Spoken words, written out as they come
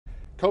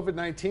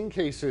COVID-19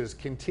 cases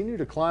continue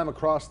to climb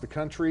across the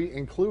country,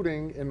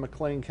 including in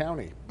McLean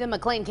County. The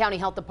McLean County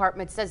Health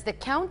Department says the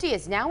county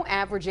is now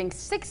averaging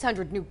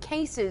 600 new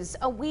cases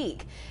a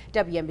week.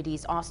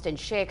 WMBD's Austin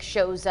Schick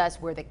shows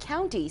us where the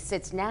county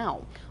sits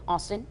now.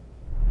 Austin?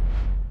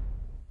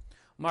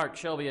 Mark,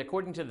 Shelby,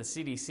 according to the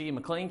CDC,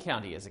 McLean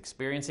County is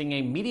experiencing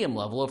a medium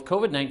level of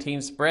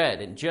COVID-19 spread.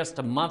 And just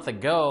a month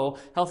ago,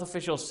 health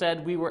officials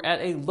said we were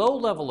at a low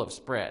level of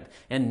spread.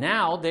 And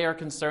now they are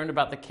concerned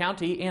about the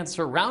county and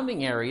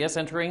surrounding areas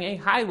entering a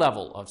high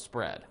level of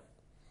spread.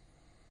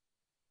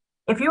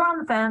 If you're on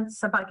the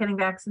fence about getting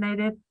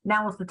vaccinated,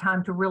 now is the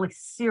time to really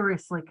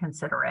seriously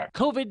consider it.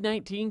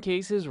 COVID-19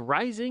 cases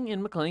rising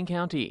in McLean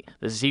County.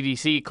 The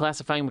CDC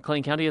classifying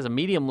McLean County as a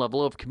medium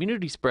level of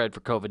community spread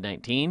for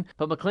COVID-19,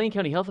 but McLean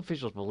County health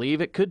officials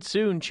believe it could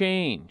soon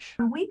change.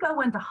 We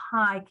go into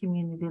high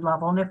community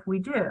level, and if we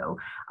do,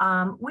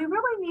 we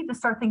really need to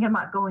start thinking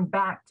about going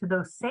back to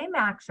those same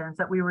actions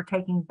that we were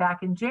taking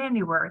back in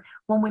January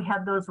when we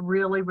had those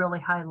really, really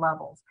high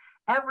levels.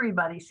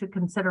 Everybody should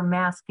consider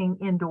masking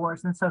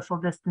indoors and social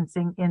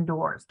distancing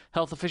indoors.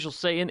 Health officials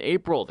say in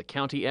April, the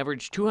county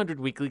averaged 200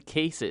 weekly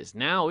cases.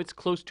 Now it's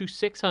close to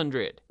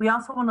 600. We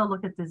also want to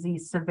look at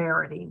disease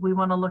severity. We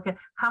want to look at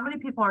how many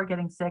people are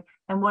getting sick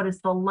and what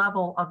is the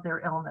level of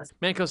their illness.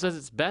 Manco says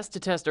it's best to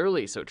test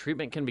early so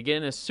treatment can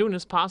begin as soon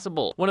as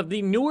possible. One of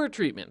the newer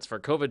treatments for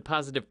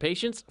COVID-positive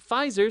patients,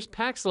 Pfizer's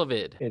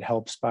Paxlovid. It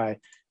helps by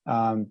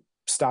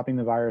stopping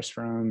the virus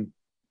from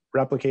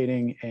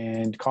replicating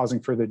and causing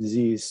further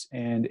disease,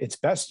 and it's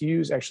best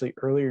used actually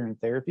earlier in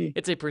therapy.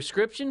 It's a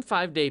prescription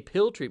 5-day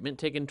pill treatment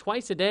taken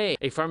twice a day.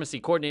 A pharmacy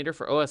coordinator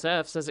for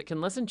OSF says it can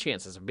lessen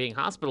chances of being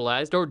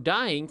hospitalized or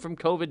dying from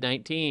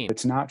COVID-19.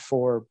 It's not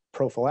for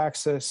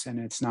prophylaxis, and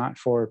it's not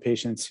for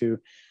patients who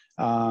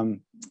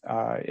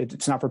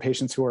it's not for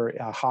patients who are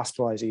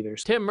hospitalized either.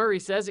 Tim Murray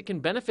says it can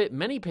benefit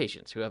many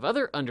patients who have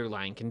other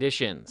underlying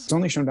conditions. It's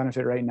only shown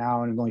benefit right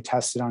now and only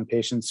tested on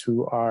patients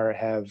who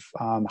have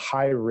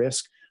high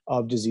risk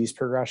of disease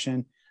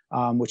progression,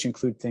 which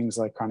include things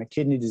like chronic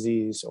kidney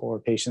disease or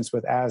patients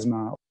with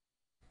asthma.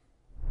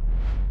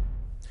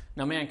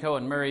 Now, Manco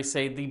and Murray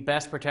say the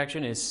best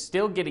protection is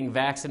still getting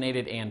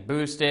vaccinated and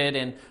boosted.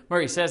 And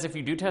Murray says if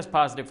you do test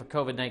positive for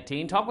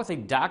COVID-19, talk with a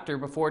doctor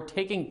before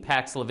taking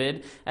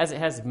Paxlovid, as it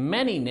has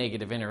many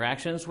negative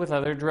interactions with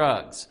other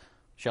drugs.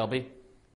 Shelby?